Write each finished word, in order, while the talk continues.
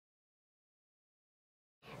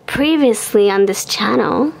previously on this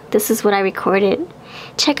channel, this is what I recorded.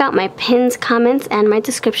 Check out my pinned comments and my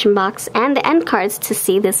description box and the end cards to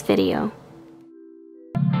see this video.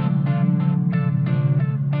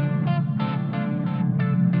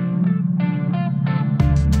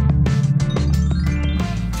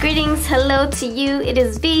 Greetings, hello to you. It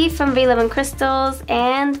is V from VLoveCrystals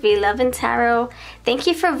and VLove Tarot. Thank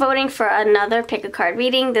you for voting for another pick a card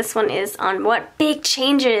reading. This one is on what big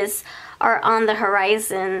changes are on the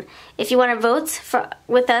horizon. If you want to vote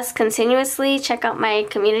with us continuously, check out my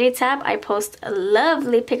community tab. I post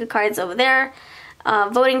lovely pick a cards over there,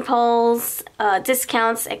 voting polls,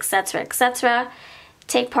 discounts, etc., etc.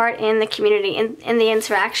 Take part in the community, in the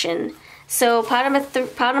interaction. So pile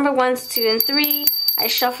number 1, 2, and 3. I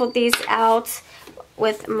shuffled these out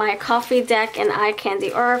with my coffee deck and eye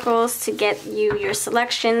candy oracles to get you your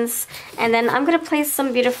selections, and then I'm going to place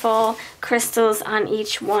some beautiful crystals on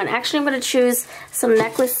each one. Actually, I'm going to choose some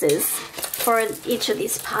necklaces for each of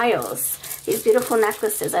these piles. These beautiful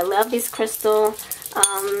necklaces. I love these crystal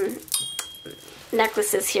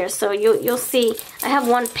necklaces here. So you'll see I have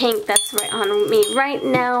one pink that's right on me right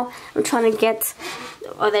now. I'm trying to get,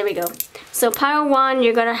 oh, there we go. So pile 1,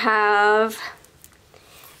 you're going to have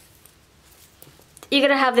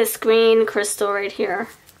this green crystal right here.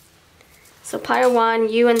 So pile 1,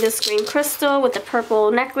 you and this green crystal with the purple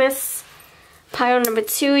necklace. Pile number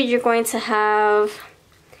 2, you're going to have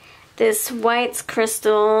this white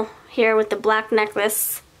crystal here with the black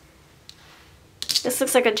necklace. This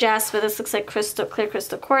looks like a jasper, this looks like crystal, clear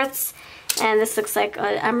crystal quartz, and this looks like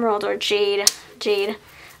an emerald or jade. Here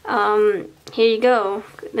you go,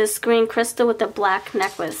 this green crystal with the black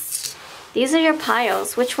necklace. These are your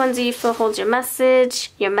piles. Which one do you feel holds your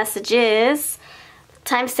message? Your messages.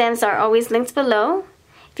 Timestamps are always linked below.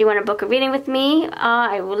 If you want to book a reading with me,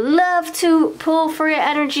 I would love to pull for your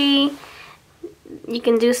energy. You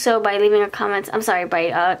can do so by leaving a comment. I'm sorry,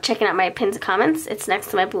 by checking out my pinned comments. It's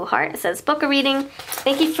next to my blue heart. It says book a reading.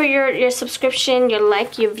 Thank you for your subscription, your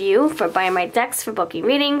like, your view, for buying my decks, for booking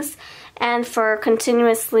readings, and for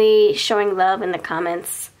continuously showing love in the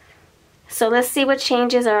comments. So let's see what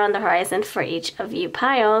changes are on the horizon for each of you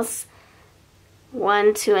piles.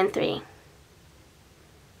 1, 2, and 3.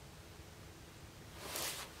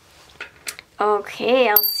 Okay,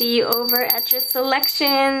 I'll see you over at your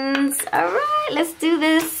selections. Alright, let's do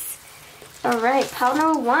this. Alright, pile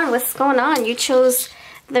number 1, what's going on? You chose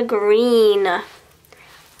the green.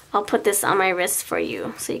 I'll put this on my wrist for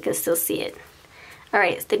you so you can still see it.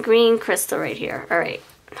 Alright, the green crystal right here. Alright,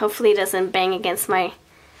 hopefully it doesn't bang against my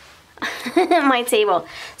my table.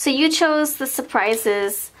 So you chose the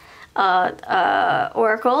surprises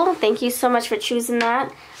oracle. Thank you so much for choosing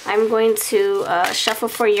that. I'm going to shuffle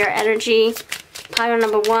for your energy. Pile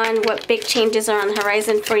number 1, what big changes are on the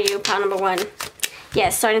horizon for you? Pile number 1. Yeah,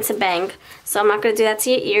 it's starting to bang. So I'm not going to do that to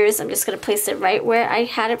your ears. I'm just going to place it right where I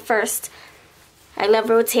had it first. I love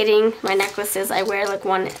rotating my necklaces. I wear like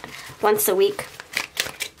once a week.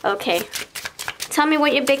 Okay. Tell me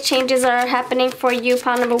what your big changes are happening for you,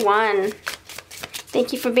 pile number 1.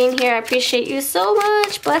 Thank you for being here. I appreciate you so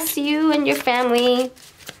much. Bless you and your family.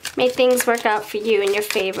 May things work out for you in your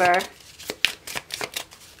favor.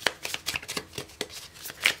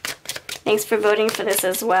 Thanks for voting for this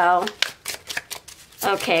as well.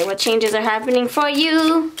 Okay, what changes are happening for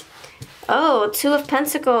you? Oh, 2 of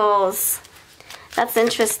Pentacles. That's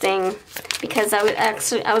interesting because I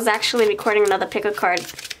was actually recording another pick a card.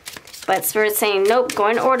 But Spirit's saying, nope, go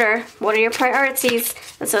in order. What are your priorities?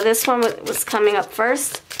 And so this one was coming up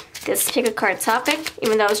first. This pick a card topic,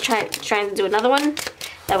 even though I was trying to do another one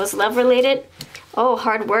that was love related. Oh,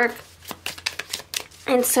 hard work.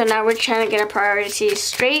 And so now we're trying to get our priorities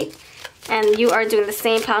straight. And you are doing the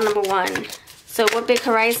same, pile number 1. So what big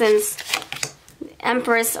horizons?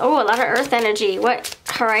 Empress. Oh, a lot of earth energy. What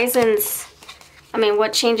horizons? I mean,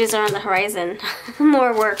 what changes are on the horizon?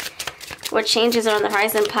 More work. What changes are on the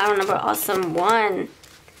horizon? Pile number awesome 1.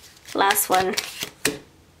 Last one.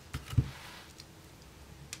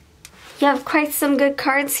 You have quite some good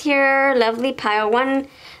cards here. Lovely pile 1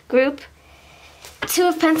 group. 2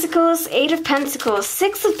 of Pentacles, 8 of Pentacles,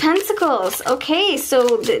 6 of Pentacles. Okay,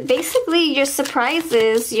 so basically your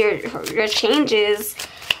surprises, your changes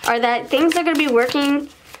are that things are going to be working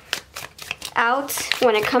out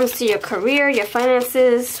when it comes to your career, your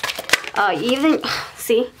finances,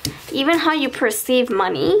 even how you perceive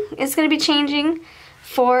money is going to be changing.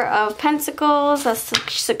 4 of Pentacles, that's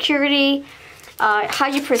security. How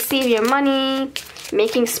you perceive your money,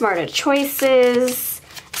 making smarter choices,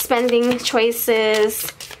 spending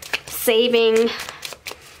choices, saving,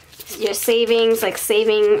 your savings, like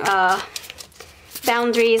saving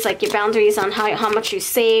boundaries, like your boundaries on how much you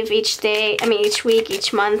save each day, each week, each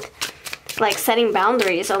month. Like setting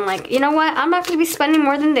boundaries on like, you know what, I'm not going to be spending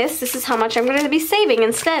more than this. This is how much I'm going to be saving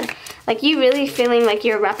instead. Like you really feeling like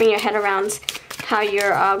you're wrapping your head around how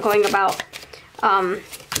you're going about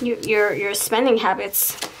your spending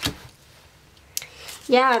habits.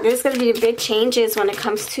 Yeah, there's going to be big changes when it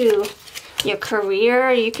comes to your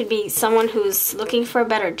career. You could be someone who's looking for a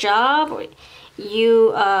better job.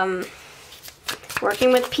 You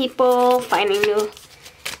working with people, finding new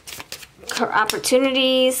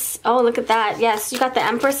opportunities. Oh, look at that. Yes, you got the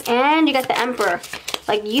Empress and you got the Emperor.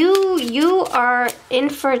 Like you are in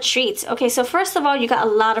for a treat. Okay, so first of all, you got a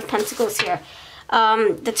lot of pentacles here.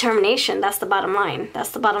 Determination, that's the bottom line.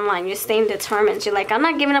 That's the bottom line. You're staying determined. You're like, I'm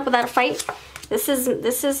not giving up without a fight. This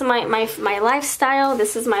is my lifestyle.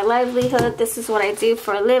 This is my livelihood. This is what I do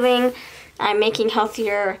for a living. I'm making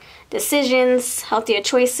healthier decisions, healthier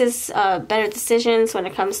choices, better decisions when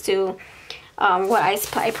it comes to what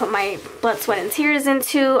I put my blood, sweat, and tears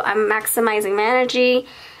into. I'm maximizing my energy.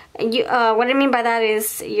 What I mean by that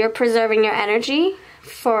is you're preserving your energy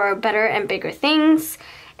for better and bigger things.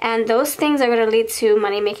 And those things are going to lead to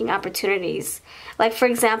money-making opportunities. Like, for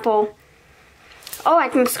example, oh, I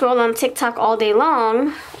can scroll on TikTok all day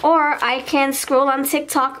long, or I can scroll on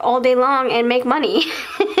TikTok all day long and make money.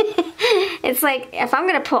 It's like, if I'm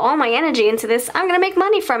going to put all my energy into this, I'm going to make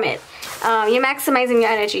money from it. You're maximizing your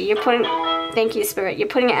energy. You're putting, thank you, Spirit. You're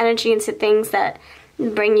putting your energy into things that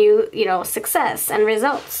bring you, success and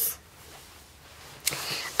results.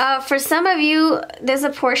 For some of you, there's a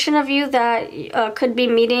portion of you that could be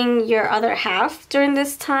meeting your other half during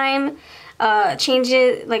this time.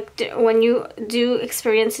 Changes, like when you do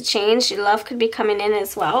experience a change, love could be coming in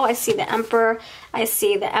as well. I see the Emperor, I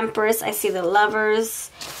see the Empress, I see the Lovers.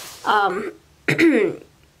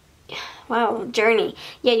 Wow, journey.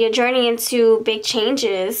 Yeah, your journey into big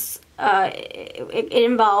changes. It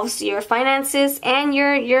involves your finances and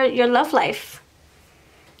your love life.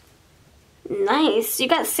 Nice. You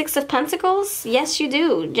got Six of Pentacles? Yes, you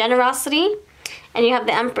do. Generosity. And you have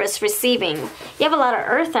the Empress, receiving. You have a lot of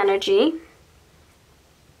earth energy.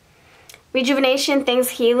 Rejuvenation, things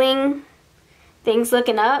healing, things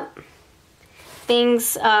looking up,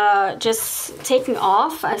 things just taking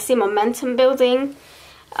off. I see momentum building.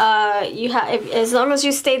 You have, as long as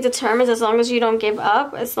you stay determined, as long as you don't give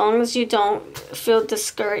up, as long as you don't feel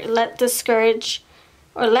discouraged,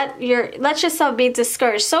 let yourself be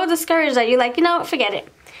discouraged. So discouraged that you're like, forget it.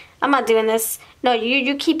 I'm not doing this. No,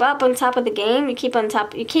 you keep up on top of the game. You keep on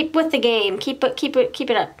top. You keep with the game. Keep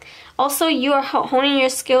it up. Also, you are honing your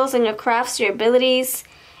skills and your crafts, your abilities,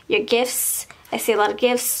 your gifts. I see a lot of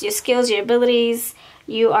gifts, your skills, your abilities.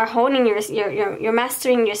 You are honing you're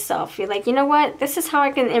mastering yourself. You're like, you know what? This is how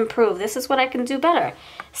I can improve. This is what I can do better.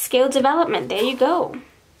 Skill development. There you go.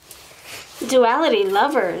 Duality,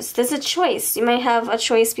 lovers. There's a choice. You might have a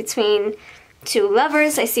choice between two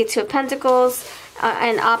lovers. I see Two of Pentacles.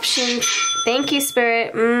 And options. Thank you,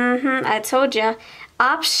 Spirit. I told you.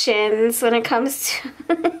 Options when it comes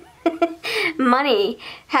to money.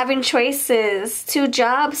 Having choices. 2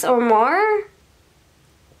 jobs or more.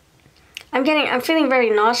 I'm feeling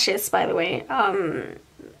very nauseous, by the way.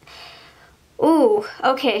 Ooh,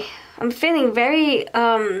 okay. I'm feeling very,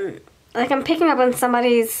 like I'm picking up on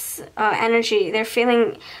somebody's energy. They're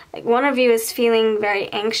feeling, like one of you is feeling very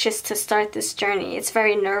anxious to start this journey. It's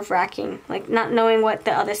very nerve-wracking, like not knowing what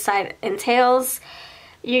the other side entails.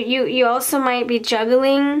 You also might be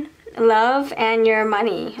juggling love and your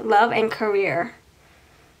money, love and career.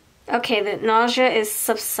 Okay, the nausea is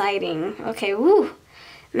subsiding. Okay, woo.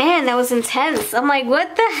 Man, that was intense. I'm like,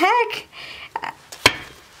 what the heck?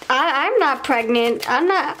 I'm not pregnant.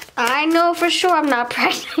 I know for sure I'm not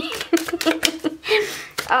pregnant.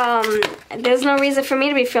 There's no reason for me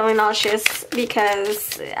to be feeling nauseous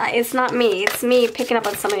because it's not me. It's me picking up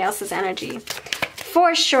on somebody else's energy.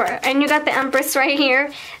 For sure. And you got the Empress right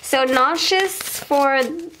here. So nauseous for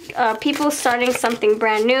people starting something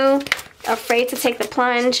brand new, afraid to take the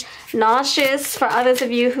plunge. Nauseous for others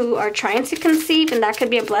of you who are trying to conceive, and that could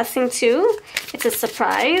be a blessing too. It's a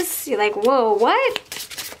surprise. You're like, whoa, what?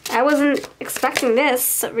 I wasn't expecting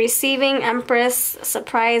this. Receiving, Empress,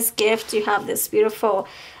 surprise gift. You have this beautiful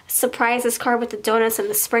surprises card with the donuts and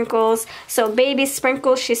the sprinkles. So baby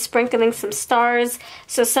sprinkles, she's sprinkling some stars.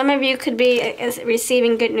 So some of you could be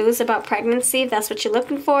receiving good news about pregnancy if that's what you're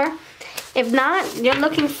looking for. If not, you're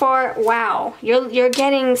looking for, wow, you're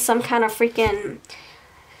getting some kind of freaking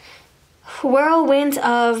whirlwind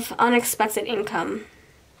of unexpected income.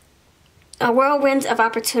 A whirlwind of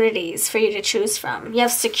opportunities for you to choose from. You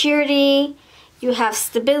have security, you have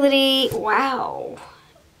stability, wow.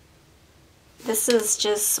 This is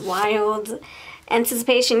just wild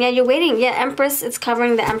anticipation. Yeah, you're waiting. Yeah, Empress, it's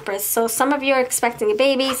covering the Empress. So some of you are expecting a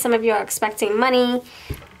baby. Some of you are expecting money,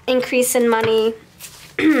 increase in money.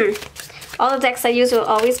 All the decks I use will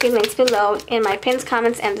always be linked below in my pinned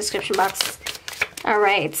comments and description box. All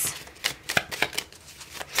right.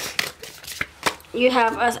 You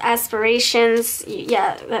have aspirations.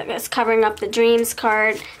 Yeah, that's covering up the dreams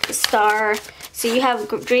card, the star. So you have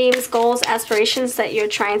dreams, goals, aspirations that you're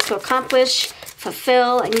trying to accomplish,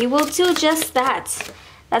 fulfill, and you will do just that.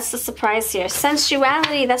 That's the surprise here.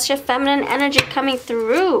 Sensuality, that's your feminine energy coming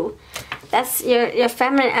through. That's your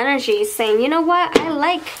feminine energy saying, you know what, I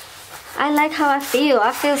like how I feel.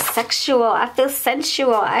 I feel sexual. I feel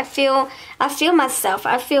sensual. I feel myself.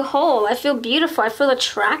 I feel whole. I feel beautiful. I feel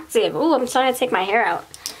attractive. Ooh, I'm starting to take my hair out.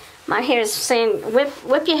 My hair is saying,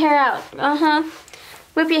 whip your hair out.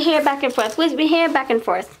 Whip your hair back and forth. Whip your hair back and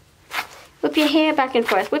forth. Whip your hair back and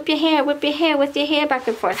forth. Whip your hair back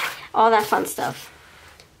and forth. All that fun stuff.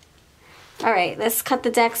 All right, let's cut the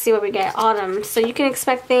deck, see what we get. Autumn. So you can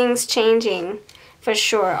expect things changing. For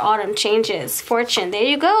sure, autumn changes, fortune. There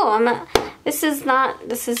you go. This is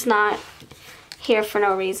not here for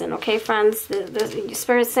no reason, okay, friends? The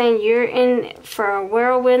Spirit's saying you're in for a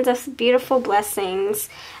whirlwind of beautiful blessings.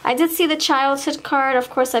 I did see the childhood card.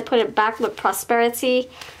 Of course, I put it back with prosperity.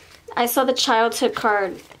 I saw the childhood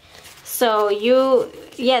card. So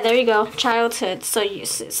yeah, there you go, childhood. So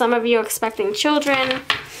some of you are expecting children.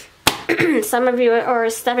 Some of you are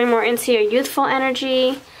stepping more into your youthful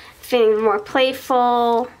energy. Feeling more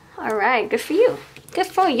playful. Alright, good for you. Good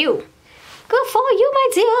for you. Good for you, my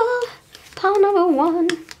dear. Pile number 1.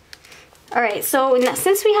 Alright, so now,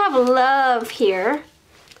 since we have love here,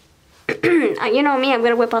 you know me, I'm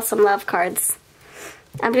going to whip out some love cards.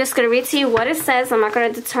 I'm just going to read to you what it says. I'm not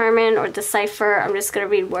going to determine or decipher. I'm just going to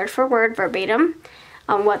read word for word, verbatim,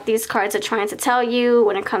 on what these cards are trying to tell you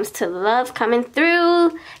when it comes to love coming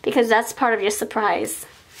through, because that's part of your surprise.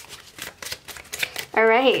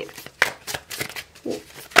 Alright.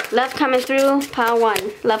 Love coming through, pile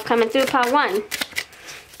 1. Love coming through, pile 1.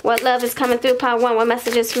 What love is coming through, pile 1? What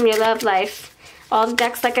messages from your love life? All the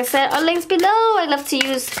decks, like I said, are linked below. I love to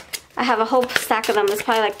use, I have a whole stack of them. There's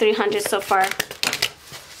probably like 300 so far.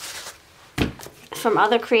 From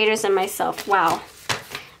other creators and myself. Wow.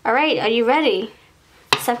 Alright, are you ready?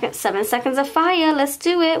 7 seconds of fire. Let's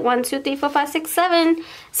do it. 1, 2, 3, 4, 5, 6, 7.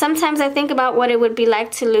 Sometimes I think about what it would be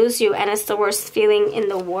like to lose you, and it's the worst feeling in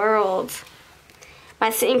the world. My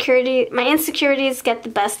insecurities get the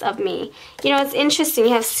best of me. You know, it's interesting.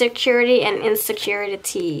 You have security and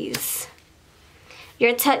insecurities.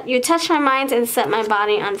 You touch my mind and set my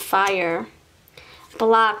body on fire.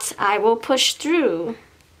 Blocked. I will push through.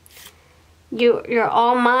 You're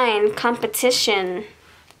all mine. Competition.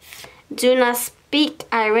 Do not speak.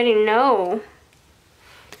 I already know.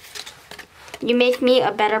 You make me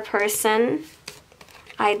a better person.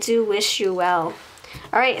 I do wish you well.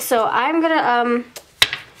 Alright, so I'm gonna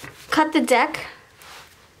cut the deck.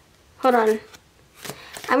 Hold on.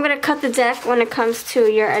 I'm gonna cut the deck when it comes to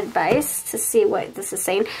your advice to see what this is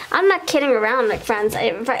saying. I'm not kidding around, like, friends.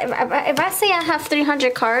 If I say I have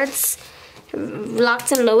 300 cards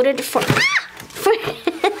locked and loaded for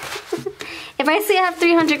if I say I have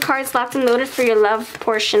 300 cards locked and loaded for your love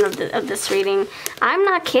portion of this reading, I'm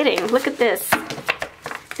not kidding. Look at this.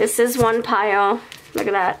 This is one pile. Look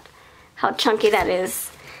at that. How chunky that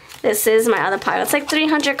is. This is my other pile. It's like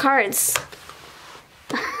 300 cards.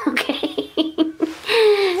 Okay.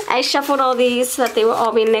 I shuffled all these so that they will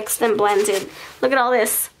all be mixed and blended. Look at all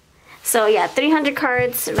this. So yeah, 300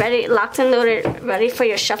 cards ready, locked and loaded, ready for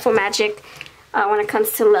your shuffle magic when it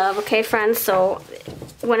comes to love. Okay, friends? So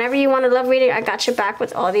whenever you want a love reading, I got your back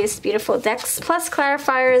with all these beautiful decks plus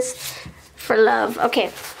clarifiers for love.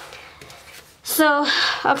 Okay. So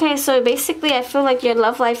basically I feel like your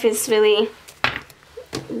love life is really,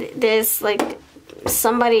 there's like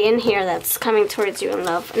somebody in here that's coming towards you in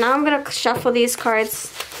love. Now I'm going to shuffle these cards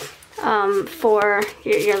for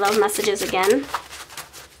your love messages again.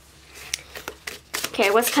 Okay,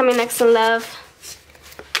 what's coming next in love?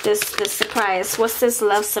 This surprise. What's this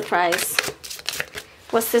love surprise?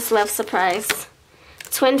 What's this love surprise?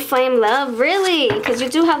 Twin flame love, really? Because you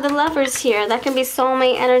do have the lovers here. That can be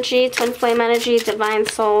soulmate energy, twin flame energy, divine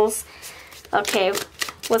souls. Okay,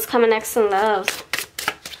 what's coming next in love?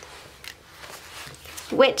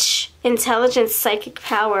 Witch, intelligence, psychic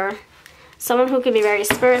power. Someone who could be very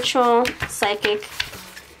spiritual, psychic,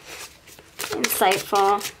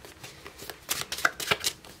 insightful.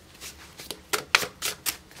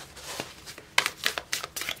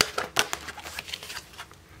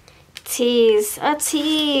 Tease, a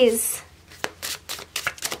tease.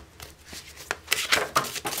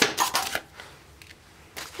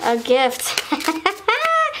 A gift.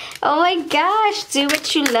 Oh my gosh, do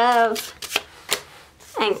what you love.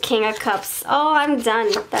 And King of Cups. Oh, I'm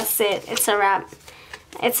done. That's it. It's a wrap.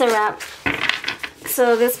 It's a wrap.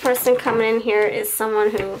 So this person coming in here is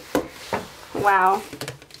someone who, wow.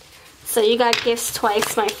 So you got gifts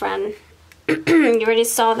twice, my friend. You already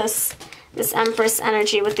saw this Empress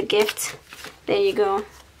energy with the gift. There you go.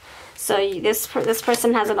 So this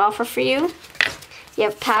person has an offer for you. You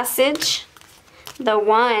have passage, the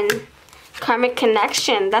one, karmic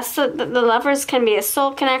connection. That's the lovers can be a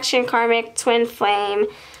soul connection, karmic, twin flame,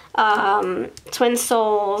 twin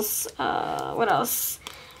souls. What else?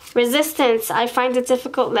 Resistance. I find it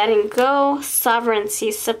difficult letting go.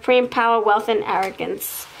 Sovereignty, supreme power, wealth, and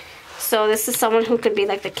arrogance. So this is someone who could be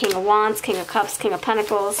like the King of Wands, King of Cups, King of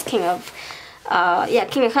Pentacles, King of,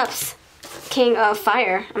 King of Cups, King of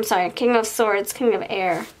Fire. I'm sorry, King of Swords, King of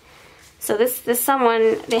Air. So this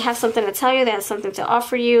someone, they have something to tell you, they have something to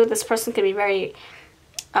offer you. This person could be very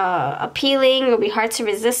appealing. It will be hard to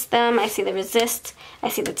resist them. I see the resist. I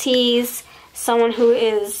see the tease. Someone who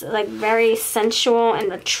is like very sensual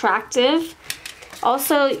and attractive.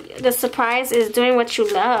 Also, the surprise is doing what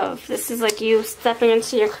you love. This is like you stepping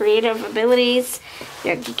into your creative abilities,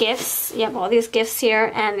 your gifts. You have all these gifts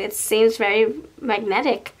here, and it seems very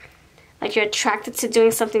magnetic. Like you're attracted to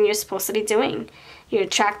doing something you're supposed to be doing. You're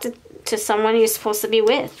attracted to someone you're supposed to be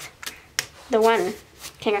with. The one,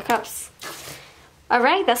 King of Cups.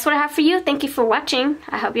 Alright, that's what I have for you. Thank you for watching.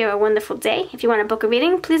 I hope you have a wonderful day. If you want to book a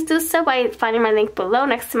reading, please do so by finding my link below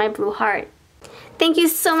next to my blue heart. Thank you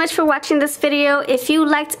so much for watching this video. If you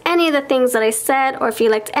liked any of the things that I said, or if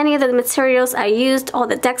you liked any of the materials I used, all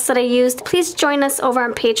the decks that I used, please join us over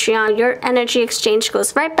on Patreon. Your energy exchange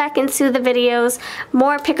goes right back into the videos.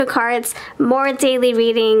 More pick-a-cards, more daily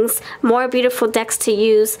readings, more beautiful decks to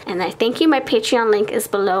use. And I thank you. My Patreon link is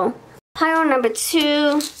below. Pile number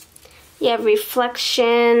 2, you have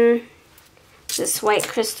reflection. This white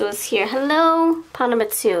crystal is here. Hello, pile number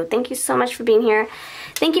 2. Thank you so much for being here.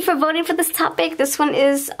 Thank you for voting for this topic. This one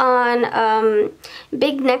is on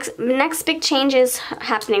next big changes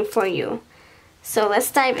happening for you. So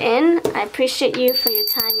let's dive in. I appreciate you for your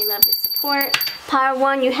time, your love, your support. Pile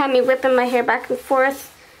 1, you had me whipping my hair back and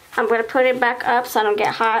forth. I'm going to put it back up so I don't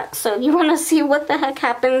get hot. So if you want to see what the heck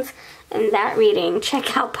happens in that reading,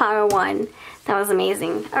 check out pile 1. That was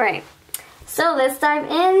amazing. All right. So let's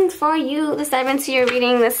dive in for you. Let's dive into your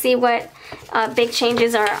reading. Let's see what big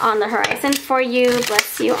changes are on the horizon for you.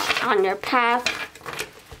 Bless you on your path.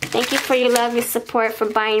 Thank you for your love, your support, for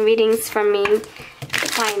buying readings from me,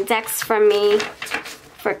 buying decks from me,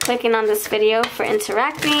 for clicking on this video, for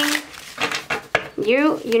interacting.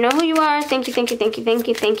 You know who you are. Thank you, thank you, thank you, thank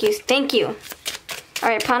you, thank you, thank you. All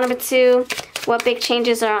right, pile number 2. What big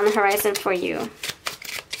changes are on the horizon for you?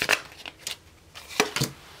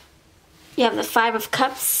 You have the 5 of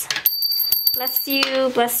Cups. Bless you,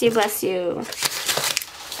 bless you, bless you.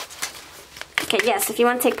 Okay, yes, if you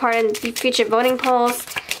want to take part in future voting polls,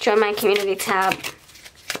 join my community tab.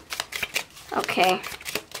 Okay.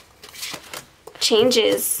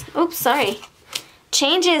 Changes. Oops, sorry.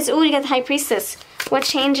 Changes. Ooh, you got the High Priestess. What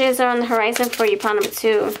changes are on the horizon for you, pile number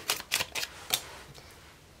 2?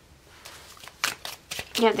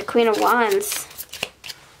 You have the Queen of Wands.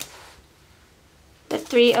 The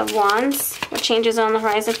 3 of Wands. What changes are on the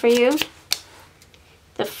horizon for you?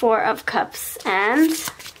 The 4 of Cups. And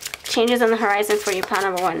changes on the horizon for you, pile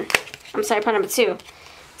number 1. I'm sorry, pile number 2.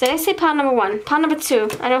 Did I say pile number 1? Pile number 2.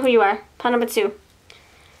 I know who you are. Pile number 2.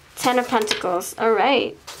 10 of Pentacles.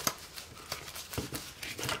 Alright.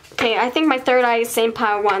 Okay, I think my third eye is saying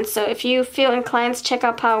pile 1. So if you feel inclined to check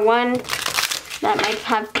out pile 1, that might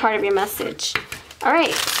have part of your message.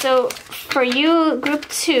 Alright, so for you, group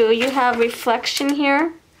 2, you have reflection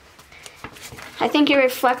here. I think you're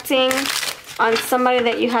reflecting on somebody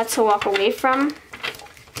that you had to walk away from.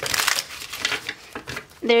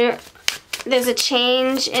 There's a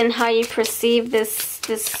change in how you perceive this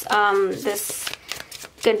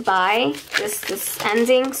goodbye, this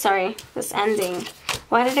ending. Sorry, this ending.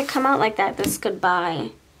 Why did it come out like that? This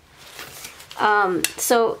goodbye.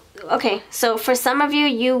 Okay, so for some of you,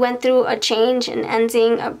 you went through a change, an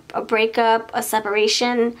ending, a breakup, a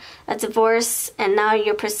separation, a divorce, and now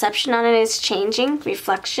your perception on it is changing.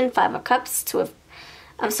 Reflection, 5 of Cups, the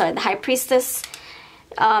High Priestess.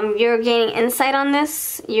 You're gaining insight on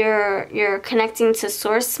this. You're connecting to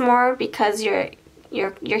Source more because you're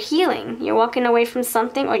healing. You're walking away from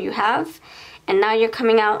something, or you have, and now you're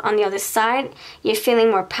coming out on the other side. You're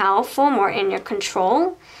feeling more powerful, more in your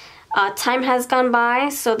control. Time has gone by,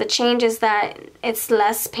 so the change is that it's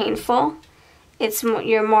less painful.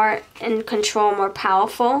 You're more in control, more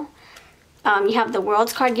powerful. You have the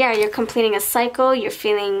World card. Yeah, you're completing a cycle. You're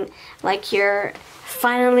feeling like you're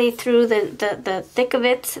finally through the thick of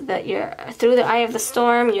it, that you're through the eye of the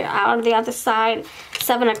storm. You're out of the other side.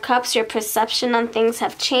 7 of Cups, your perception on things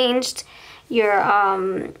have changed. You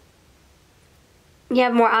have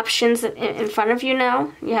more options in front of you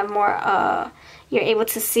now. You have more, you're able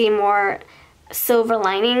to see more silver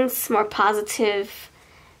linings, more positive.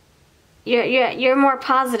 You're more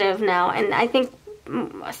positive now, and I think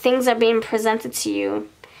things are being presented to you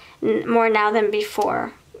more now than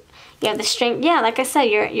before. You have the strength. Yeah, like I said,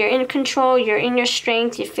 you're in control. You're in your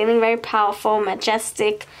strength. You're feeling very powerful,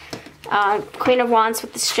 majestic. Queen of Wands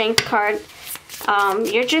with the Strength card.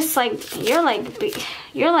 You're just like, you're like,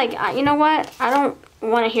 you know what? I don't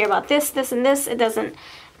want to hear about this, and this. It doesn't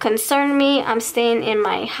concern me. I'm staying in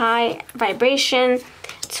my high vibration.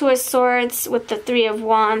 2 of Swords with the 3 of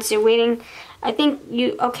Wands. You're waiting. I think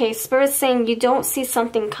okay, Spirit's saying you don't see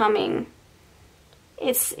something coming.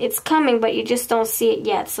 It's coming, but you just don't see it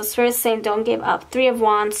yet. So Spirit's saying don't give up. 3 of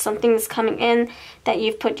Wands, something is coming in that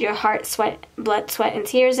you've put your heart, sweat, blood, sweat, and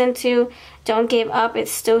tears into. Don't give up. It's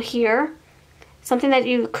still here. Something that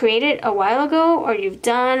you created a while ago, or you've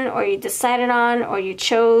done, or you decided on, or you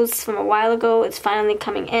chose from a while ago, it's finally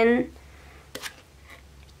coming in.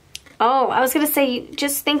 Oh, I was going to say,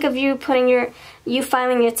 just think of you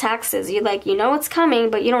filing your taxes. You know it's coming,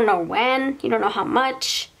 but you don't know when. You don't know how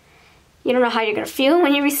much. You don't know how you're going to feel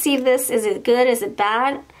when you receive this. Is it good? Is it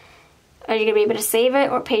bad? Are you going to be able to save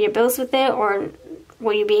it or pay your bills with it? Or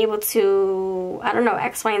will you be able to, I don't know,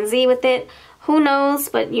 X, Y, and Z with it? Who knows?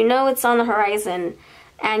 But you know it's on the horizon.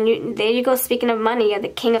 And there you go, speaking of money, you have the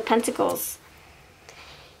King of Pentacles.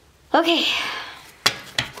 Okay.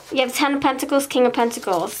 You have 10 of Pentacles, King of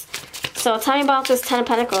Pentacles. So tell me about this 10 of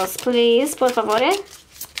Pentacles, please. Por favore.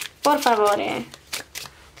 Por favore.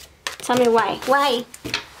 Tell me why. Why?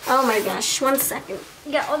 Oh my gosh, 1 second.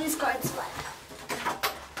 You got all these cards back.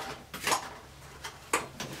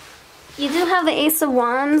 You do have the Ace of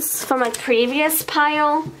Wands from my previous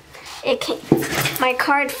pile. My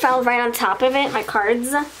card fell right on top of it, my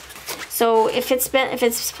cards. So if it's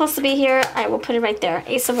supposed to be here, I will put it right there.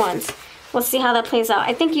 Ace of Wands. We'll see how that plays out.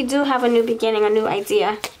 I think you do have a new beginning, a new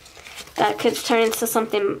idea that could turn into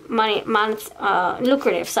something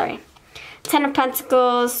lucrative, sorry. 10 of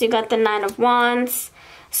Pentacles, you got the 9 of Wands.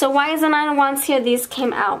 So why is the 9 of Wands here? These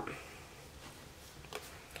came out.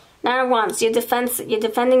 9 of Wands, you're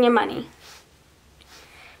defending your money.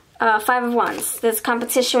 5 of Wands, there's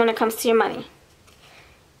competition when it comes to your money.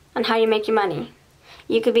 On how you make your money.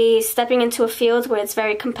 You could be stepping into a field where it's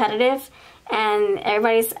very competitive and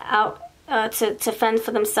everybody's out to fend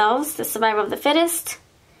for themselves, the survival of the fittest.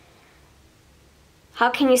 How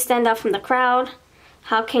can you stand out from the crowd?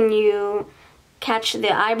 How can you catch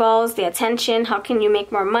the eyeballs, the attention? How can you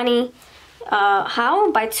make more money?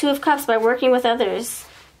 How? By 2 of Cups, by working with others.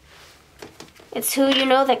 It's who you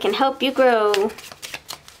know that can help you grow.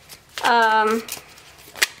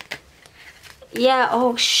 Yeah,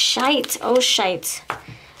 oh shite.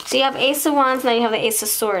 So you have Ace of Wands, now you have the Ace of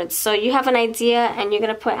Swords. So you have an idea and you're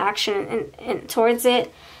going to put action in towards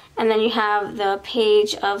it. And then you have the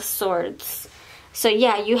Page of Swords. So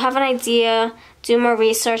yeah, you have an idea, do more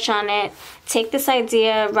research on it, take this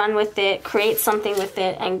idea, run with it, create something with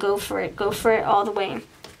it, and go for it. Go for it all the way.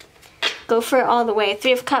 Go for it all the way.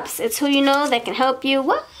 3 of Cups, it's who you know that can help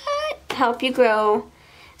you, help you grow.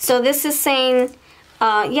 So this is saying,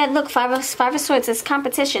 yeah, look, 5 of Swords, it's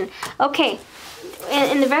competition. Okay,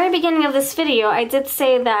 in the very beginning of this video, I did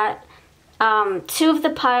say that 2 of the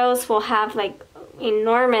piles will have like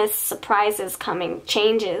enormous surprises coming,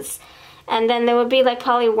 changes. And then there would be like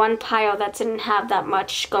probably 1 pile that didn't have that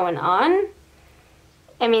much going on.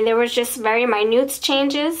 I mean, there was just very minute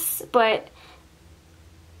changes, but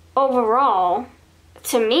overall,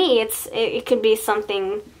 to me, it could be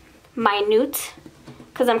something minute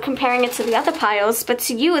because I'm comparing it to the other piles. But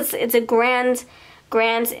to you, it's a grand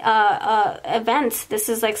event. This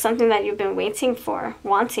is like something that you've been waiting for,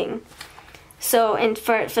 wanting. So, and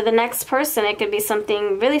for the next person, it could be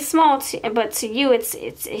something really small, but to you, it's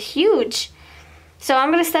huge. So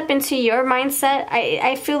I'm going to step into your mindset.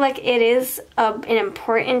 I feel like it is an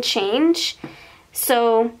important change.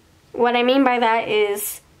 So what I mean by that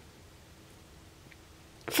is,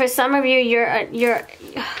 for some of you, you're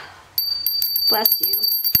bless you,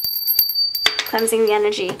 cleansing the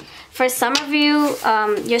energy. For some of you,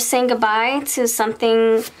 you're saying goodbye to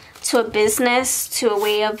something, to a business, to a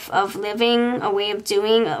way of living, a way of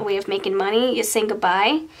doing, a way of making money. You're saying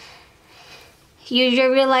goodbye.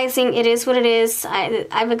 You're realizing it is what it is.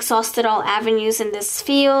 I've exhausted all avenues in this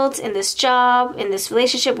field, in this job, in this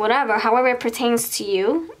relationship, whatever, however it pertains to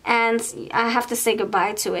you, and I have to say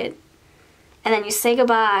goodbye to it. And then you say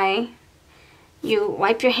goodbye, you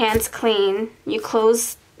wipe your hands clean, you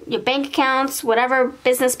close your bank accounts, whatever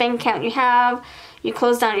business bank account you have, you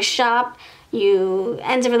close down your shop, you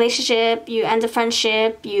end a relationship, you end a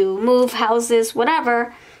friendship, you move houses,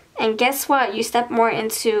 whatever, and guess what? You step more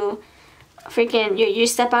into freaking, you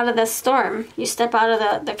step out of the storm, you step out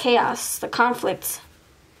of the chaos, the conflict.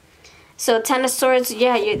 So Ten of Swords,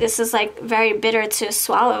 yeah, this is like very bitter to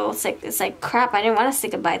swallow. It's like crap, I didn't want to say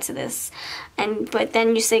goodbye to this. But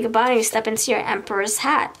then you say goodbye and you step into your Emperor's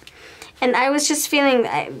hat. And I was just feeling,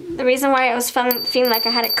 the reason why I was feeling like I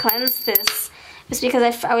had to cleanse this is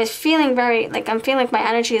because I was feeling very, like I'm feeling like my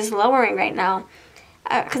energy is lowering right now.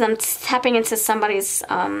 Because I'm tapping into somebody's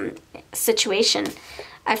situation.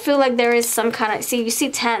 I feel like there is some kind of, see, you see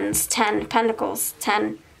 10s, 10 pentacles,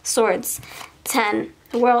 10 swords, 10,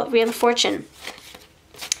 the world, Wheel of Fortune.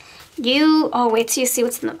 Oh, wait till you see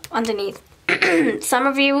what's underneath. Some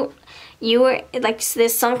of you were, like,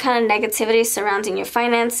 there's some kind of negativity surrounding your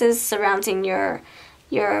finances, surrounding your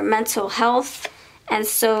mental health. And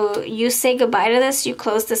so you say goodbye to this, you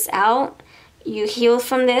close this out, you heal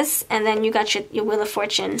from this, and then you got your Wheel of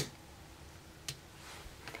Fortune.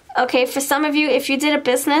 Okay, for some of you, if you did a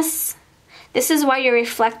business, this is why you're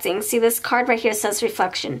reflecting. See, this card right here says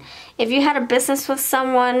reflection. If you had a business with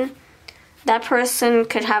someone, that person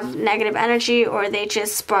could have negative energy, or they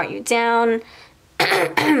just brought you down,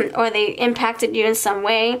 or they impacted you in some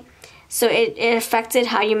way. So it affected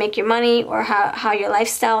how you make your money, or how your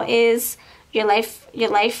lifestyle is, your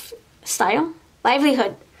lifestyle,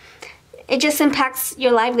 livelihood. It just impacts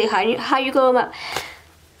your livelihood, how you go about,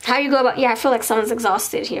 yeah, I feel like someone's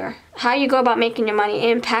exhausted here. How you go about making your money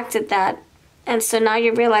impacted that. And so now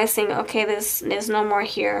you're realizing, okay, there's no more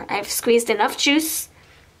here. I've squeezed enough juice.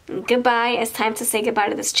 Goodbye. It's time to say goodbye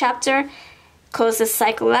to this chapter. Close this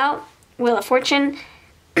cycle out. Wheel of Fortune.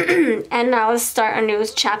 And now let's start a new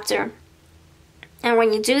chapter. And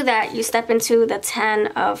when you do that, you step into the 10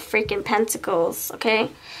 of freaking Pentacles, okay?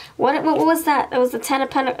 What was that? It was the 10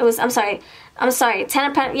 of Pentacles. I'm sorry, 10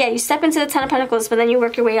 of Pentacles. Yeah, you step into the 10 of Pentacles, but then you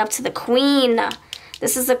work your way up to the Queen.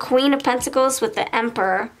 This is the Queen of Pentacles with the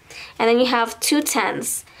Emperor. And then you have 2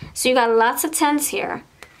 10s. So you got lots of 10s here.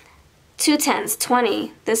 2 10s,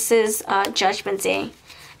 20. This is Judgment Day.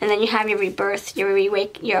 And then you have your rebirth, your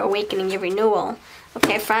awakening, your renewal.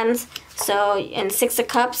 Okay, friends? So, in 6 of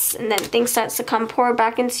Cups, and then things starts to come pour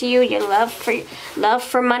back into you. Your love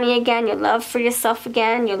for money again, your love for yourself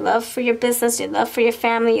again, your love for your business, your love for your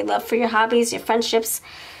family, your love for your hobbies, your friendships.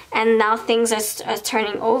 And now things are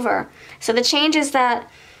turning over. So the change is that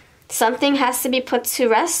something has to be put to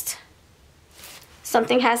rest.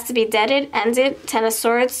 Something has to be deaded, ended. 10 of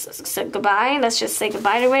Swords, so goodbye. Let's just say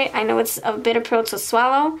goodbye to it. I know it's a bitter pill to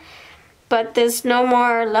swallow. But there's no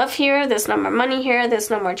more love here. There's no more money here. There's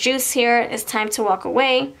no more juice here. It's time to walk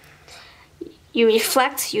away. You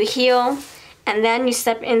reflect, you heal, and then you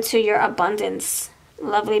step into your abundance.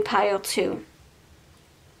 Lovely pile 2.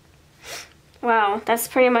 Wow, that's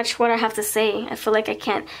pretty much what I have to say. I feel like I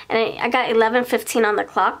can't. And I got 11:15 on the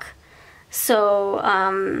clock. So,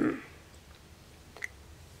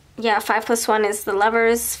 yeah, 5 plus 1 is the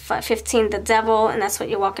Lovers. 15, the Devil, and that's what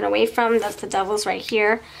you're walking away from. That's the Devil's right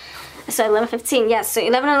here. So 11:15, yes. So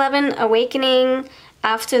 11:11, awakening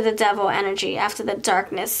after the Devil energy, after the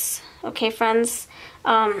darkness. Okay, friends.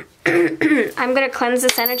 I'm gonna cleanse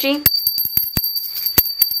this energy.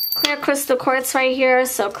 Clear crystal quartz right here.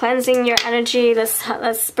 So cleansing your energy.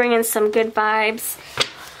 Let's bring in some good vibes.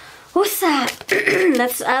 What's that?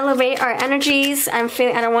 Let's elevate our energies. I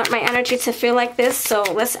don't want my energy to feel like this. So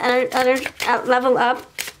let's level up.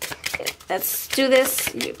 Let's do this.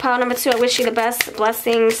 Pile number 2. I wish you the best.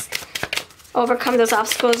 Blessings. Overcome those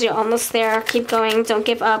obstacles. You're almost there. Keep going. Don't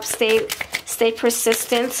give up. Stay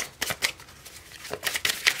persistent.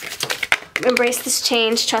 Embrace this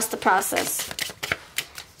change. Trust the process.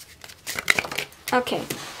 Okay.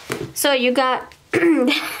 So you got...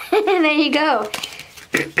 there you go.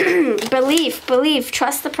 Belief.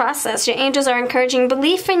 Trust the process. Your angels are encouraging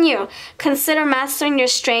belief in you. Consider mastering your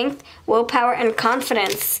strength, willpower, and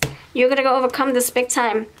confidence. You're going to go overcome this big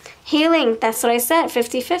time. Healing. That's what I said.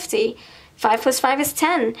 50-50. 5 plus 5 is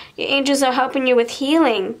 10. Your angels are helping you with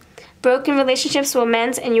healing. Broken relationships will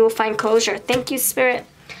mend and you will find closure. Thank you, Spirit.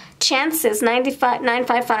 Chances.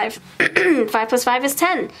 955. 5 plus 5 is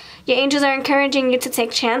 10. Your angels are encouraging you to take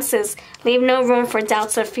chances. Leave no room for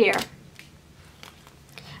doubts or fear.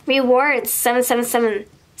 Rewards. 777.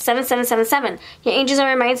 7777. Your angels are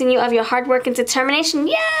reminding you of your hard work and determination.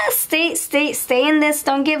 Yes, stay in this.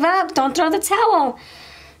 Don't give up. Don't throw the towel.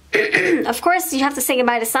 Of course, you have to say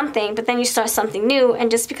goodbye to something, but then you start something new.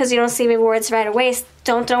 And just because you don't see rewards right away,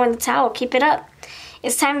 don't throw in the towel. Keep it up.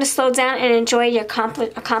 It's time to slow down and enjoy your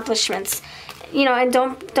accomplishments. You know, and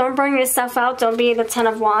don't burn yourself out. Don't be the 10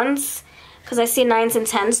 of Wands. Because I see 9s and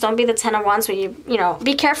 10s. Don't be the 10 of Wands where you know,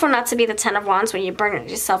 be careful not to be the 10 of Wands where you burn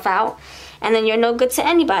yourself out. And then you're no good to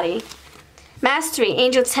anybody. Mastery,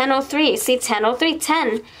 Angel 1003. See, 1003,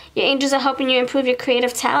 10. Your angels are helping you improve your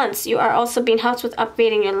creative talents. You are also being helped with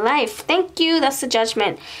upgrading your life. Thank you. That's the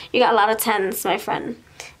Judgment. You got a lot of 10s, my friend.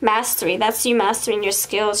 Mastery, that's you mastering your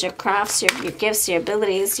skills, your crafts, your gifts, your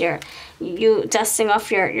abilities, you dusting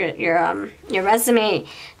off your resume.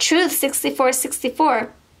 Truth, 6464.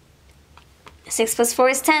 6 plus 4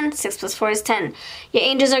 is 10. 6 plus 4 is 10. Your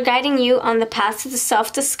angels are guiding you on the path to the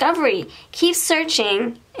self-discovery. Keep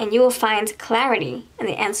searching and you will find clarity and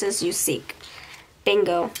the answers you seek.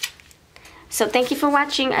 Bingo. So thank you for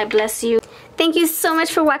watching. I bless you. Thank you so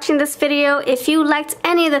much for watching this video. If you liked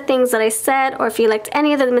any of the things that I said, or if you liked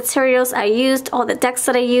any of the materials I used, all the decks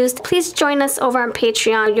that I used, please join us over on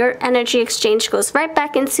Patreon. Your energy exchange goes right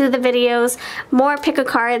back into the videos. More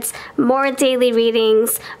pick-a-cards, more daily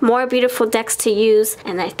readings, more beautiful decks to use.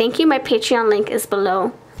 And I thank you. My Patreon link is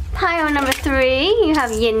below. Pile number 3, you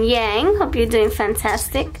have Yin Yang. Hope you're doing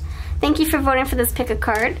fantastic. Thank you for voting for this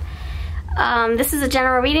pick-a-card. This is a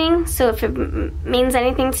general reading, so if it means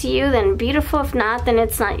anything to you, then beautiful. If not, then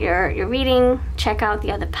it's not your reading. Check out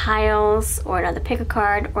the other piles, or another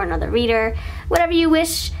pick-a-card, or another reader, whatever you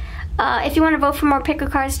wish. If you want to vote for more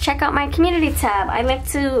pick-a-cards, check out my community tab. I like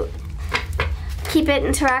to keep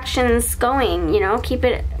interactions going, you know, keep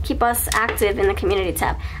us active in the community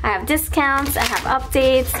tab. I have discounts, I have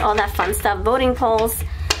updates, all that fun stuff, voting polls.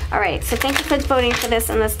 Alright, so thank you for voting for this,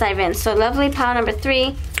 and let's dive in. So lovely pile number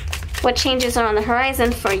 3. What changes are on the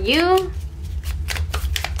horizon for you?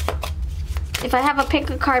 If I have a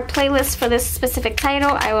pick-a-card playlist for this specific title,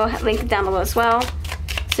 I will link it down below as well,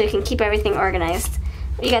 so you can keep everything organized.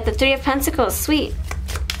 You got the 3 of Pentacles. Sweet.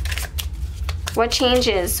 What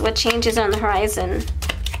changes? What changes on the horizon?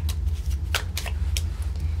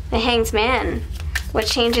 The Hanged Man. What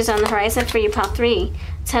changes on the horizon for you, pile 3?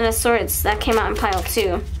 10 of Swords. That came out in pile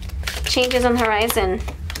 2. Changes on the horizon.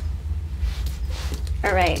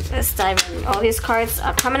 Alright, let's dive in. All these cards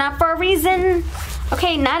are coming out for a reason.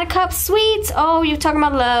 Okay, Knight of Cups, sweet. Oh, you're talking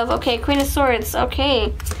about love. Okay, Queen of Swords.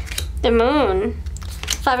 Okay, the Moon.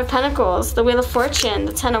 5 of Pentacles, the Wheel of Fortune,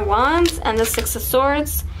 the 10 of Wands, and the 6 of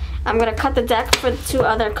Swords. I'm going to cut the deck for the 2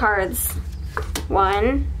 other cards.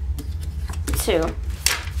 1, 2.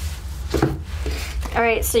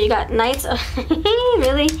 Alright, so you got Knights of...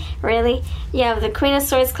 Really? Really? You have the Queen of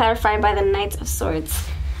Swords clarified by the Knight of Swords.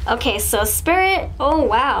 Okay, so Spirit, oh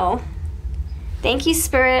wow. Thank you,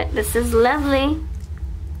 Spirit. This is lovely.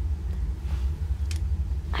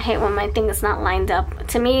 I hate when my thing is not lined up.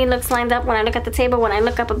 To me, it looks lined up when I look at the table. When I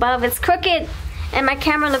look up above, it's crooked. And my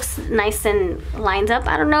camera looks nice and lined up.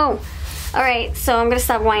 I don't know. Alright, so I'm going to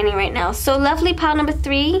stop whining right now. So lovely pile number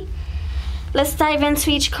 3. Let's dive into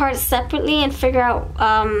each card separately and figure out,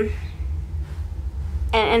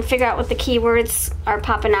 and figure out what the keywords are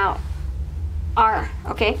popping out.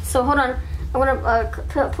 Okay, so hold on. I want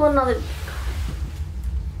to pull another.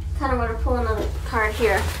 Kind of want to pull another card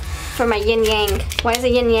here for my Yin Yang. Why is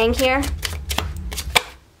it Yin Yang here?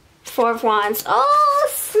 4 of Wands. Oh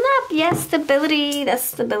snap! Yes, stability. That's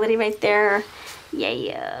stability right there.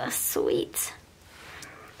 Yeah, sweet.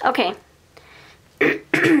 Okay.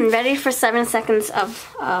 Ready for 7 seconds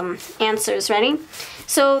of answers. Ready?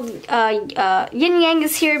 So Yin Yang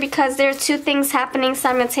is here because there are 2 things happening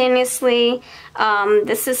simultaneously.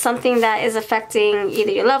 This is something that is affecting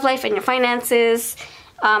either your love life and your finances.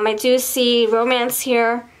 I do see romance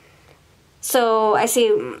here. So I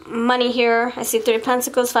see money here. I see 3 of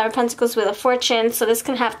Pentacles, 5 of Pentacles, Wheel of Fortune. So this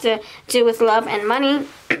can have to do with love and money.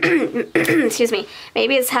 Excuse me.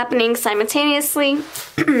 Maybe it's happening simultaneously.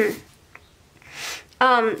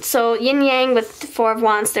 So Yin Yang with 4 of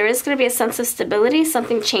Wands, there is going to be a sense of stability,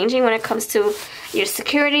 something changing when it comes to your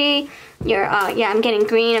security, your, yeah, I'm getting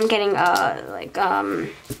green, I'm getting,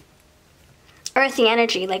 earthy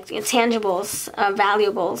energy, like intangibles,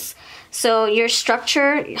 valuables. So your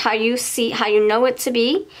structure, how you know it to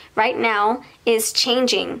be right now is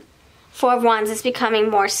changing. 4 of Wands is becoming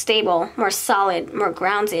more stable, more solid, more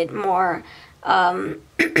grounded, more,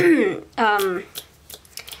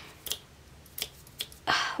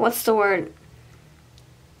 what's the word?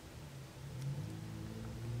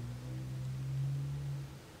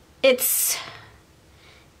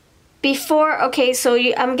 before, okay, so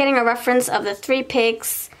I'm getting a reference of the 3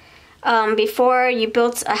 pigs. Before you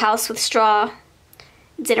built a house with straw,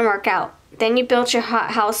 it didn't work out. Then you built your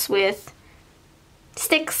house with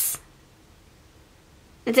sticks.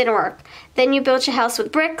 It didn't work. Then you built your house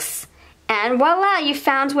with bricks, and voila, you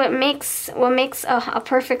found what makes a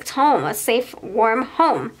perfect home, a safe, warm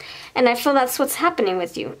home. And I feel that's what's happening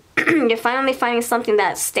with you. You're finally finding something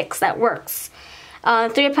that sticks, that works.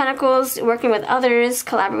 3 of Pentacles, working with others,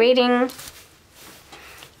 collaborating,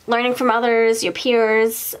 learning from others, your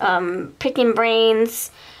peers, picking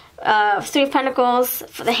brains. 3 of Pentacles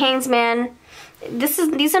for the Hanged Man.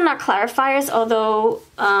 These are not clarifiers, although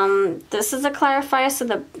this is a clarifier,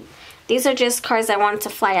 so these are just cards I wanted to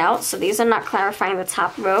fly out, so these are not clarifying the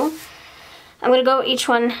top row. I'm going to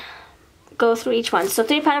go through each one. So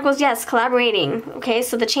 3 of Pentacles, yes, collaborating. Okay,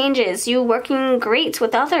 so the changes, you working great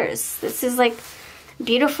with others. This is like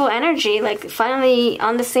beautiful energy, like finally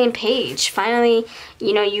on the same page. Finally,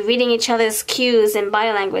 you know, you reading each other's cues and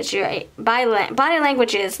body language, your body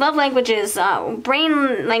languages, love languages,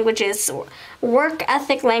 brain languages, work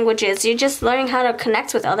ethic languages. You're just learning how to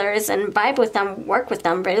connect with others and vibe with them, work with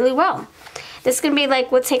them really well. This can be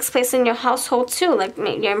like what takes place in your household too, like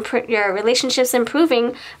your relationships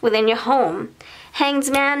improving within your home.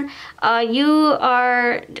 Hanged Man, you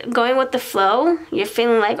are going with the flow. You're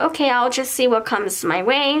feeling like, okay, I'll just see what comes my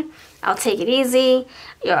way. I'll take it easy.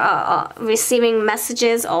 You're receiving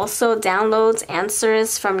messages, also downloads,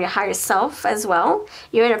 answers from your higher self as well.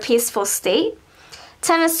 You're in a peaceful state.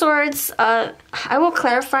 10 of Swords, I will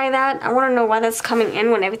clarify that. I want to know why that's coming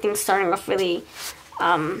in when everything's starting off really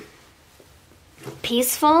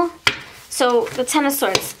peaceful. So the 10 of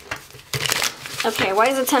Swords. Okay, why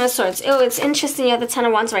is the 10 of Swords? Oh, it's interesting you have the 10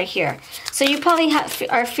 of Wands right here. So you probably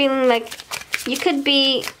are feeling like, you could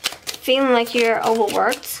be feeling like you're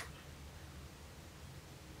overworked.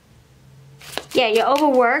 Yeah, you're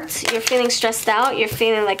overworked. You're feeling stressed out. You're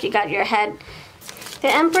feeling like you got your head.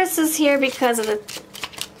 The Empress is here because of the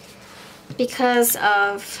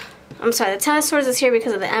 10 of Swords is here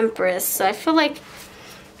because of the Empress. So I feel like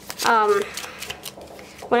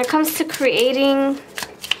when it comes to creating,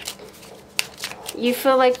 you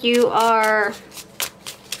feel like you are,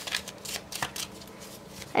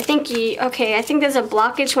 I think there's a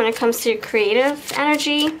blockage when it comes to creative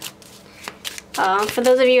energy. For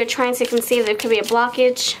those of you who are trying to conceive, there could be a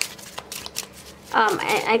blockage.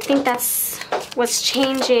 I think that's what's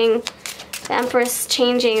changing. The Empress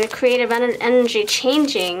changing, the creative energy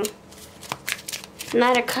changing.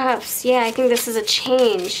 Knight of Cups, yeah, I think this is a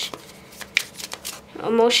change.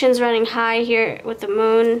 Emotions running high here with the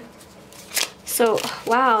Moon. So,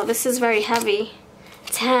 wow, this is very heavy.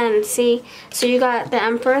 10, see? So you got the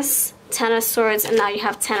Empress, 10 of Swords, and now you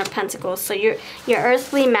have 10 of Pentacles. So your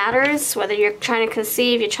earthly matters, whether you're trying to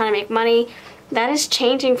conceive, you're trying to make money, that is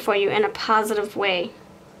changing for you in a positive way.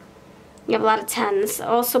 You have a lot of 10s.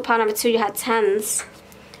 Also, pile number 2, you had 10s.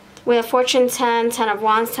 We have Fortune 10, 10 of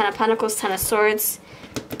Wands, 10 of Pentacles, 10 of Swords.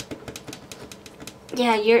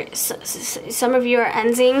 Yeah, some of you are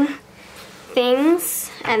ending things,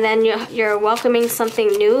 and then you're welcoming something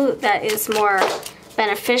new that is more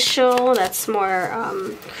beneficial, that's more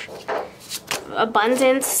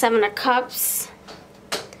abundant. 7 of Cups.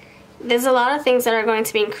 There's a lot of things that are going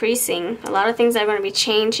to be increasing, a lot of things that are going to be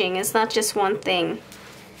changing. It's not just one thing.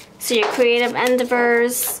 So your creative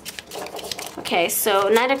endeavors. Okay, so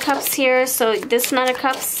Knight of Cups here. So this Knight of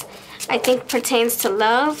Cups, I think, pertains to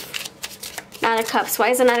love. Knight of Cups. Why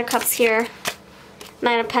is the Knight of Cups here?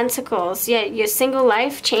 Nine of Pentacles. Yeah, your single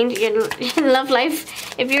life, your love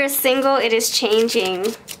life. If you're single, it is changing.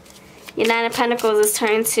 Your Nine of Pentacles is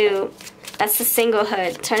turning to, that's the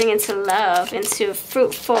singlehood, turning into love, into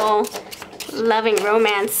fruitful, loving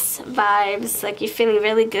romance vibes. Like you're feeling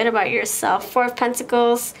really good about yourself. 4 of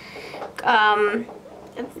Pentacles.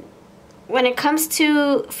 When it comes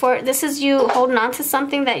to, this is you holding on to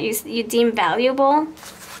something that you deem valuable.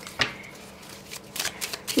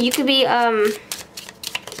 You could be,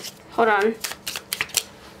 hold on.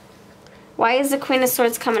 Why is the Queen of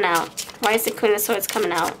Swords coming out? Why is the Queen of Swords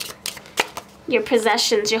coming out? Your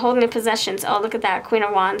possessions. You're holding your possessions. Oh, look at that. Queen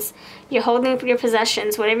of Wands. You're holding your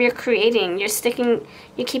possessions. Whatever you're creating, you're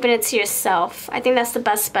keeping it to yourself. I think that's the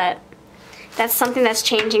best bet. That's something that's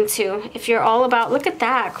changing too. If you're all about, look at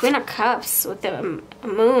that. Queen of Cups with the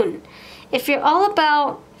Moon. If you're all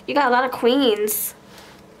about, you got a lot of queens.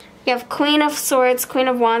 You have Queen of Swords, Queen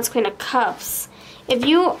of Wands, Queen of Cups. If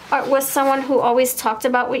you was someone who always talked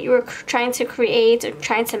about what you were trying to create or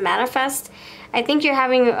trying to manifest, I think you're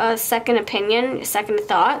having a second opinion, a second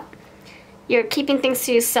thought. You're keeping things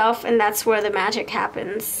to yourself, and that's where the magic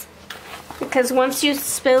happens. Because once you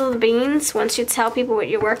spill the beans, once you tell people what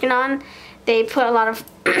you're working on, they put a lot of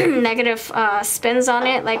negative spins on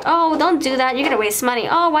it. Like, oh, don't do that. You're going to waste money.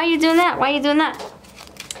 Oh, why are you doing that? Why are you doing that?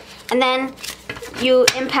 And then you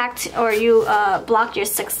impact or you block your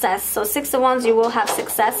success. So 6 of Wands, you will have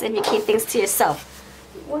success if you keep things to yourself.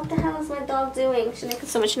 What the hell is my dog doing? She's making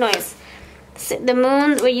so much noise. The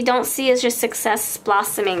Moon, what you don't see is your success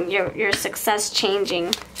blossoming, your success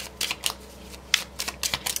changing.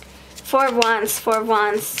 4 of Wands, 4 of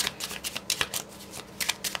Wands.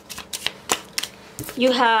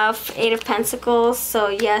 You have 8 of Pentacles, so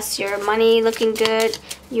yes, your money looking good.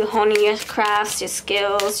 You're honing your crafts, your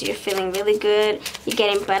skills. You're feeling really good. You're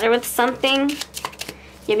getting better with something.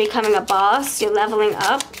 You're becoming a boss. You're leveling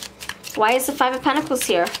up. Why is the 5 of Pentacles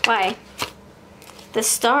here? Why? The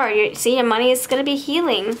Star. See, your money is going to be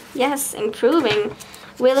healing. Yes, improving.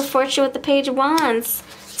 Wheel of Fortune with the Page of Wands.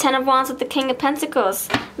 10 of Wands with the King of Pentacles.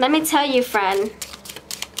 Let me tell you, friend.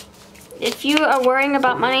 If you are worrying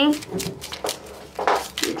about money,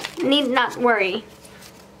 need not worry.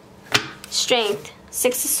 Strength.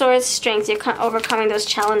 6 of Swords, strength. You're overcoming those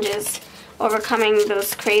challenges. Overcoming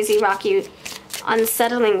those crazy, rocky,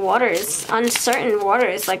 unsettling waters. Uncertain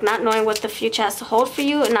waters. Like not knowing what the future has to hold for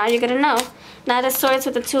you. And now you're going to know. Knight of Swords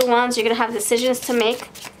with the 2 of Wands. You're going to have decisions to make.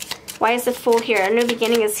 Why is the Fool here? A new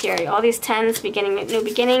beginning is here. All these 10s, new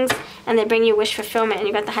beginnings. And they bring you wish fulfillment. And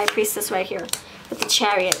you got the High Priestess right here. With the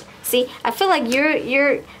Chariot. See, I feel like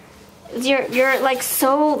you're like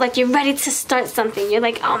so, like you're ready to start something. You're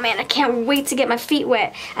like, oh man, I can't wait to get my feet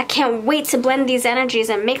wet. I can't wait to blend these energies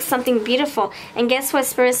and make something beautiful. And guess what?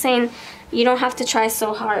 Spirit's saying you don't have to try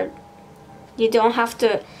so hard. You don't have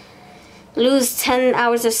to lose 10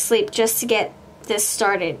 hours of sleep just to get this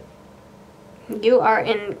started. You are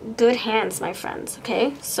in good hands, my friends,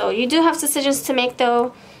 okay? So you do have decisions to make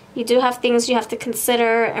though. You do have things you have to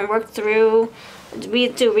consider and work through. We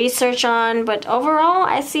do research on, but overall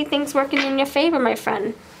I see things working in your favor, my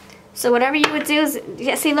friend. So whatever you would do is,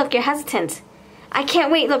 yeah, see, look, you're hesitant. I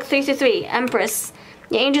can't wait. Look, 3 through 3, Empress.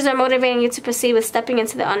 Your angels are motivating you to proceed with stepping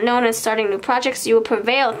into the unknown and starting new projects. You will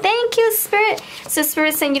prevail. Thank you, Spirit. So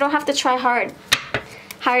Spirit's saying you don't have to try hard.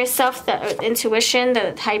 Higher self, the intuition,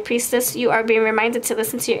 the High Priestess. You are being reminded to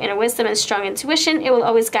listen to your inner wisdom and strong intuition. It will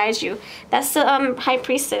always guide you. That's the High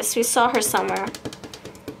Priestess. We saw her somewhere.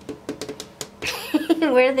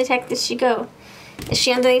 Where the heck did she go? Is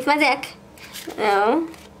she underneath my deck? No.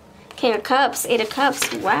 King of Cups, 8 of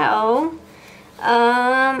Cups. Wow.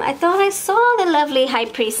 I thought I saw the lovely High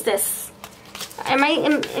Priestess. Am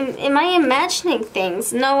I imagining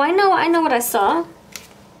things? No, I know what I saw.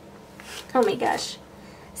 Oh my gosh.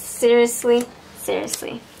 Seriously?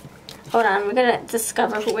 Seriously. Hold on, we're gonna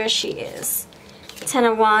discover where she is. 10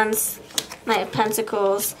 of Wands, Knight of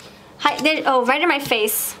Pentacles. Oh, right in my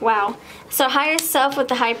face. Wow. So higher self with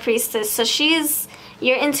the High Priestess. So she's,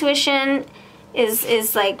 your intuition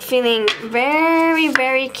is like feeling very,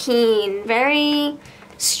 very keen, very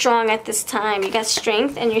strong at this time. You got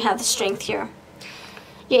strength and you have the strength here.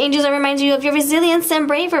 Your angels are reminding you of your resilience and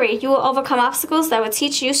bravery. You will overcome obstacles that will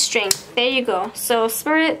teach you strength. There you go. So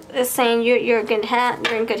Spirit is saying you're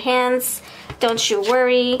in good hands. Don't you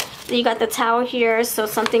worry. You got the Tower here. So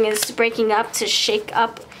something is breaking up to shake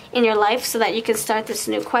up in your life so that you can start this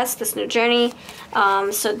new quest, this new journey.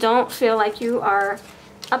 So don't feel like you are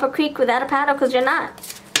up a creek without a paddle, because you're not.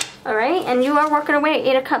 Alright? And you are working away.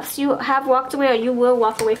 8 of Cups. You have walked away, or you will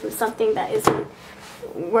walk away from something that isn't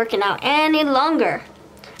working out any longer.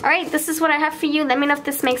 Alright, this is what I have for you. Let me know if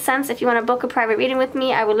this makes sense. If you want to book a private reading with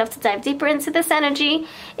me, I would love to dive deeper into this energy.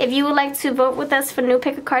 If you would like to vote with us for new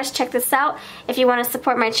pick of cards, check this out. If you want to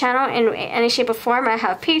support my channel in any shape or form, I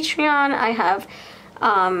have Patreon, I have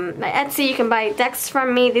my Etsy. You can buy decks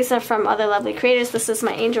from me. These are from other lovely creators. This is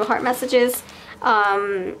my angel heart messages.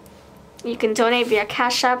 You can donate via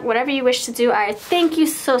Cash App, whatever you wish to do. I thank you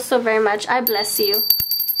so very much. I bless you.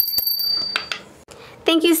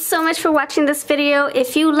 Thank you so much for watching this video.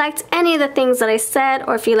 If you liked any of the things that I said,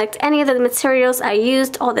 or if you liked any of the materials I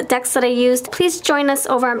used, all the decks that I used, please join us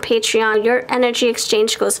over on Patreon. Your energy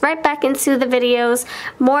exchange goes right back into the videos.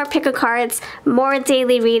 More pick of cards, more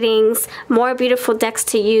daily readings, more beautiful decks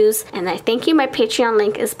to use. And I thank you. My Patreon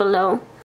link is below.